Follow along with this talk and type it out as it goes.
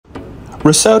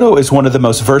Risotto is one of the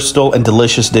most versatile and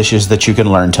delicious dishes that you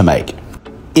can learn to make.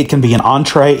 It can be an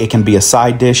entree, it can be a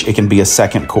side dish, it can be a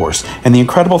second course. And the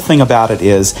incredible thing about it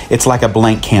is it's like a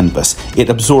blank canvas. It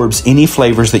absorbs any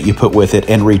flavors that you put with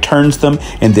it and returns them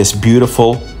in this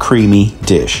beautiful, creamy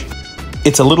dish.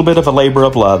 It's a little bit of a labor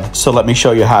of love, so let me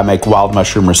show you how I make wild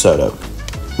mushroom risotto.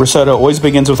 Risotto always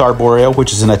begins with arborio,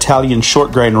 which is an Italian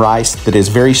short grain rice that is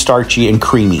very starchy and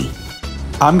creamy.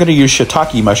 I'm going to use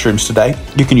shiitake mushrooms today.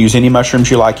 You can use any mushrooms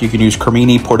you like. You can use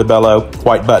cremini, portobello,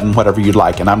 white button, whatever you'd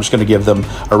like. And I'm just going to give them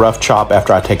a rough chop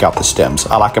after I take out the stems.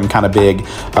 I like them kind of big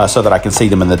so that I can see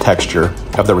them in the texture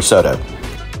of the risotto.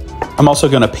 I'm also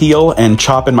going to peel and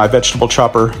chop in my vegetable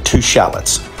chopper 2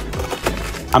 shallots.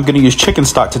 I'm going to use chicken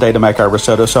stock today to make our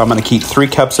risotto, so I'm going to keep 3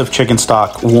 cups of chicken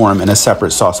stock warm in a separate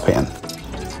saucepan.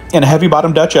 In a heavy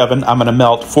bottom Dutch oven, I'm going to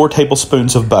melt 4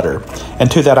 tablespoons of butter.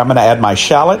 And to that, I'm going to add my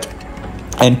shallot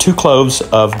and 2 cloves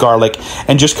of garlic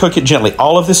and just cook it gently.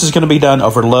 All of this is going to be done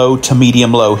over low to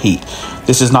medium low heat.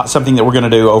 This is not something that we're going to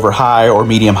do over high or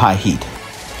medium high heat.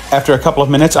 After a couple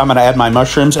of minutes, I'm going to add my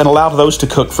mushrooms and allow those to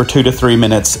cook for 2 to 3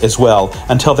 minutes as well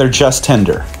until they're just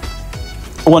tender.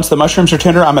 Once the mushrooms are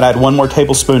tender, I'm going to add 1 more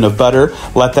tablespoon of butter,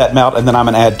 let that melt, and then I'm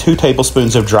going to add 2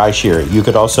 tablespoons of dry sherry. You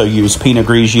could also use Pinot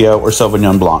Grigio or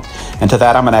Sauvignon Blanc. And to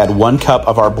that, I'm going to add 1 cup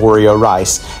of arborio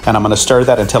rice, and I'm going to stir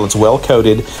that until it's well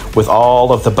coated with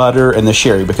all of the butter and the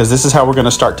sherry, because this is how we're going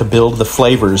to start to build the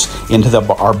flavors into the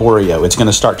arborio. It's going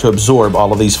to start to absorb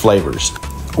all of these flavors.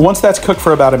 Once that's cooked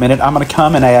for about a minute, I'm going to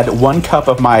come and add 1 cup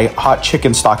of my hot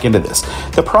chicken stock into this.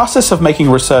 The process of making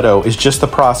risotto is just the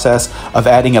process of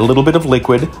adding a little bit of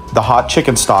liquid, the hot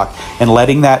chicken stock, and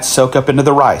letting that soak up into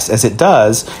the rice. As it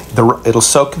does, it'll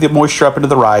soak the moisture up into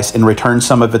the rice and return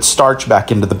some of its starch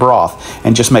back into the broth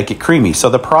and just make it creamy. So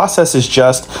the process is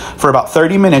just for about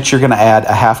 30 minutes, you're going to add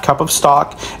a half cup of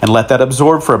stock and let that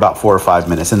absorb for about 4 or 5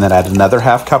 minutes, and then add another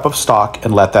half cup of stock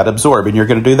and let that absorb. And you're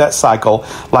going to do that cycle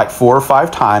like 4 or 5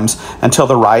 times until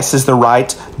the rice is the right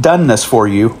doneness for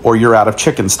you or you're out of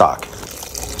chicken stock.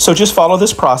 So just follow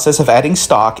this process of adding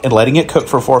stock and letting it cook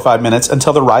for 4 or 5 minutes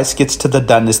until the rice gets to the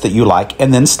doneness that you like,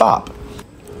 and then stop.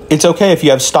 It's okay if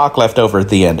you have stock left over at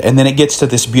the end, and then it gets to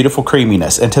this beautiful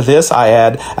creaminess. And to this, I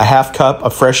add a half cup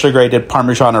of freshly grated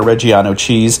Parmesan or Reggiano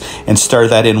cheese and stir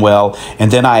that in well.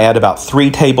 And then I add about 2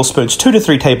 to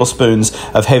 3 tablespoons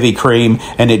of heavy cream,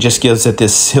 and it just gives it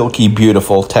this silky,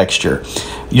 beautiful texture.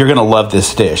 You're going to love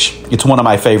this dish. It's one of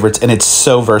my favorites, and it's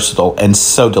so versatile and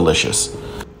so delicious.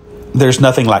 There's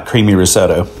nothing like creamy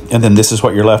risotto. And then this is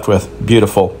what you're left with.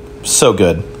 Beautiful. So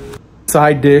good.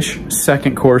 Side dish,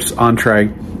 second course, entree,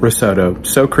 risotto.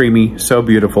 So creamy, so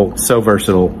beautiful, so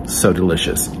versatile, so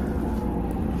delicious.